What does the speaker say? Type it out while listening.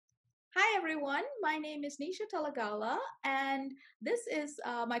Hi, everyone. My name is Nisha Talagala, and this is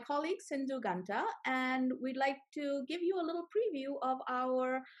my colleague Sindhu Ganta, and we'd like to give you a little preview of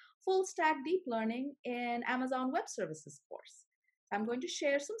our full stack deep learning in Amazon Web Services course. I'm going to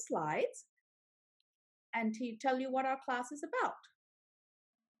share some slides and to tell you what our class is about.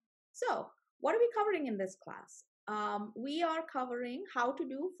 So, what are we covering in this class? We are covering how to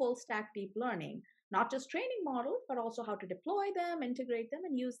do full stack deep learning, not just training models, but also how to deploy them, integrate them,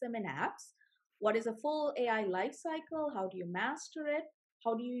 and use them in apps. What is a full AI lifecycle? How do you master it?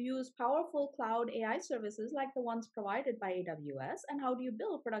 How do you use powerful cloud AI services like the ones provided by AWS? And how do you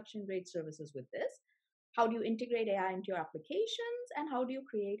build production grade services with this? How do you integrate AI into your applications? And how do you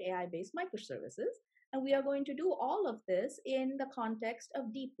create AI based microservices? And we are going to do all of this in the context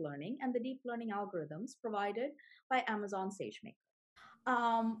of deep learning and the deep learning algorithms provided by Amazon SageMaker.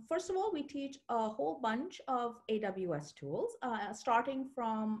 First of all, we teach a whole bunch of AWS tools, starting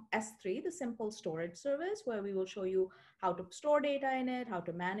from S3, the simple storage service, where we will show you how to store data in it, how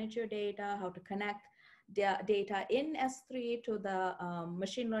to manage your data, how to connect data in S3 to the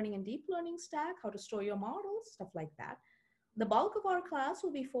machine learning and deep learning stack, how to store your models, stuff like that. The bulk of our class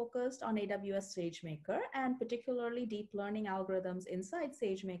will be focused on AWS SageMaker and particularly deep learning algorithms inside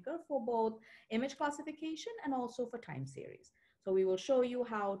SageMaker for both image classification and also for time series. So we will show you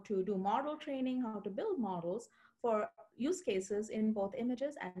how to do model training, how to build models for use cases in both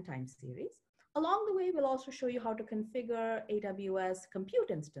images and time series. Along the way, we'll also show you how to configure AWS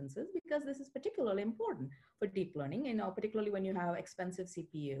compute instances, because this is particularly important for deep learning, particularly when you have expensive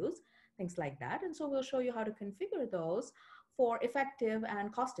CPUs, things like that. And so we'll show you how to configure those for effective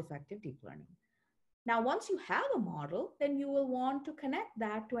and cost-effective deep learning. Now, once you have a model, then you will want to connect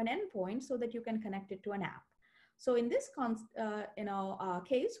that to an endpoint so that you can connect it to an app. So in this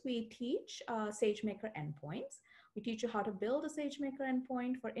case, we teach SageMaker endpoints. We teach you how to build a SageMaker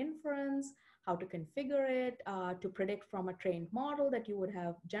endpoint for inference, how to configure it, to predict from a trained model that you would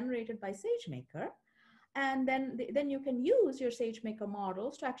have generated by SageMaker. And then you can use your SageMaker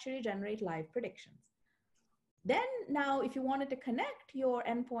models to actually generate live predictions. Then now, if you wanted to connect your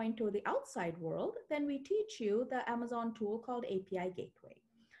endpoint to the outside world, then we teach you the Amazon tool called API Gateway.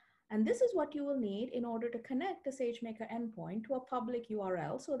 And this is what you will need in order to connect the SageMaker endpoint to a public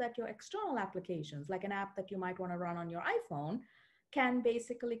URL so that your external applications, like an app that you might want to run on your iPhone, can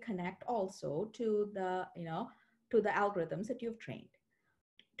basically connect also to the, to the algorithms that you've trained.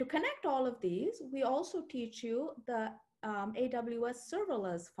 To connect all of these, we also teach you the AWS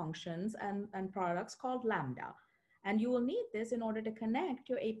serverless functions and products called Lambda. And you will need this in order to connect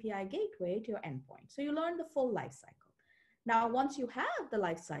your API gateway to your endpoint. So you learn the full lifecycle. Now, once you have the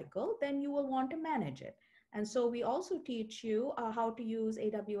lifecycle, then you will want to manage it. And so we also teach you how to use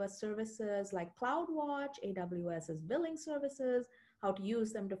AWS services like CloudWatch, AWS's billing services, how to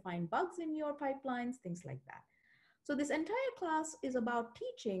use them to find bugs in your pipelines, things like that. So this entire class is about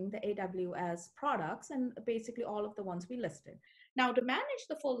teaching the AWS products and basically all of the ones we listed. Now, to manage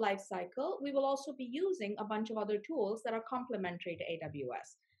the full life cycle, we will also be using a bunch of other tools that are complementary to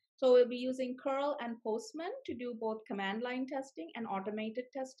AWS. So we'll be using curl and Postman to do both command line testing and automated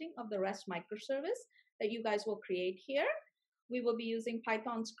testing of the REST microservice that you guys will create here. We will be using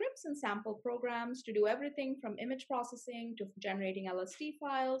Python scripts and sample programs to do everything from image processing to generating LST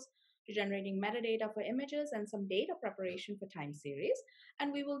files, to generating metadata for images and some data preparation for time series.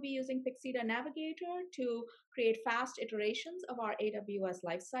 And we will be using Pixida Navigator to create fast iterations of our AWS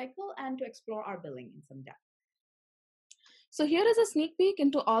lifecycle and to explore our billing in some depth. So here is a sneak peek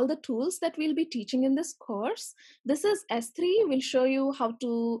into all the tools that we'll be teaching in this course. This is S3. We'll show you how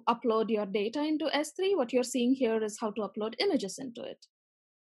to upload your data into S3. What you're seeing here is how to upload images into it.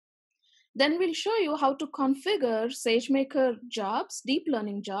 Then we'll show you how to configure SageMaker jobs, deep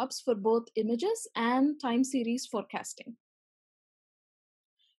learning jobs for both images and time series forecasting.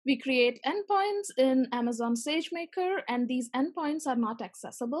 We create endpoints in Amazon SageMaker, and these endpoints are not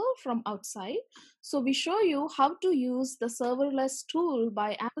accessible from outside. So we show you how to use the serverless tool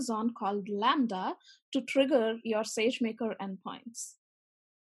by Amazon called Lambda to trigger your SageMaker endpoints.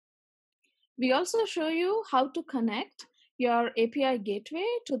 We also show you how to connect your API gateway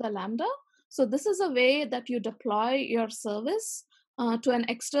to the Lambda. So this is a way that you deploy your service to an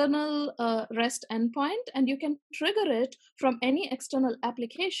external REST endpoint, and you can trigger it from any external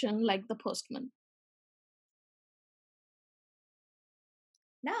application like the Postman.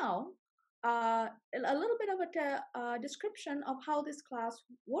 Now, a little bit of a description of how this class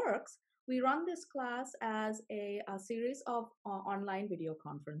works. We run this class as a series of online video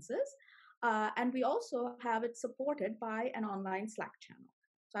conferences, and we also have it supported by an online Slack channel.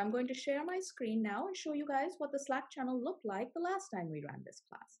 So I'm going to share my screen now and show you guys what the Slack channel looked like the last time we ran this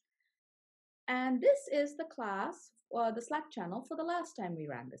class. And this is the class, the Slack channel for the last time we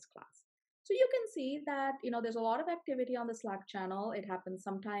ran this class. So you can see that, there's a lot of activity on the Slack channel. It happens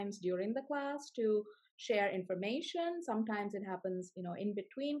sometimes during the class to share information. Sometimes it happens, in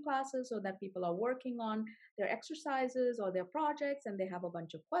between classes so that people are working on their exercises or their projects and they have a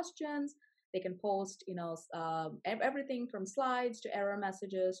bunch of questions. They can post, everything from slides to error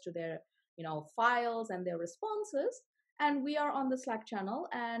messages to their, files and their responses. And we are on the Slack channel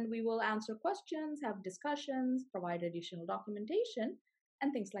and we will answer questions, have discussions, provide additional documentation,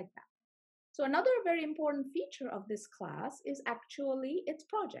 and things like that. So, another very important feature of this class is actually its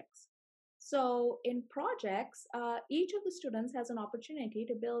projects. So, in projects, each of the students has an opportunity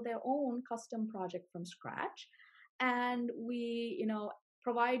to build their own custom project from scratch. And we,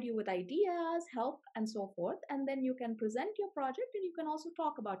 provide you with ideas, help, and so forth. And then you can present your project and you can also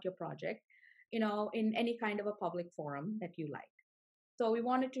talk about your project, in any kind of a public forum that you like. So we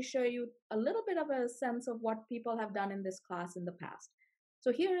wanted to show you a little bit of a sense of what people have done in this class in the past.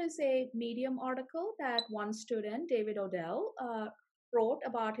 So here is a Medium article that one student, David Odell, wrote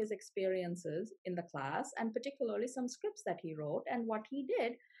about his experiences in the class and particularly some scripts that he wrote and what he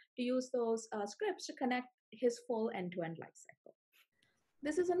did to use those scripts to connect his full end-to-end lifecycle.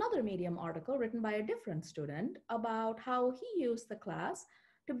 This is another Medium article written by a different student about how he used the class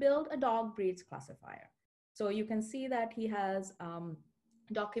to build a dog breeds classifier. So you can see that he has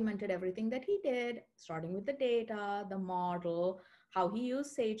documented everything that he did, starting with the data, the model, how he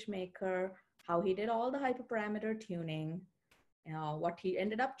used SageMaker, how he did all the hyperparameter tuning, what he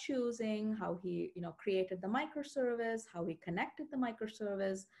ended up choosing, how he created the microservice, how he connected the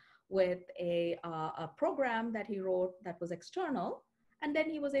microservice with a program that he wrote that was external, and then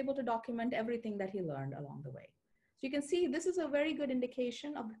he was able to document everything that he learned along the way. So you can see this is a very good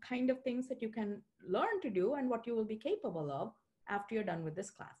indication of the kind of things that you can learn to do and what you will be capable of after you're done with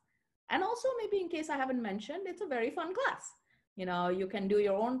this class. And also, maybe in case I haven't mentioned, it's a very fun class. You can do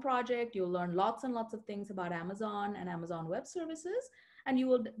your own project. You'll learn lots and lots of things about Amazon and Amazon Web Services, and you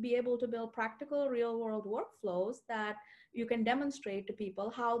will be able to build practical real world workflows that you can demonstrate to people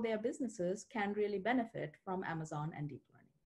how their businesses can really benefit from Amazon and deep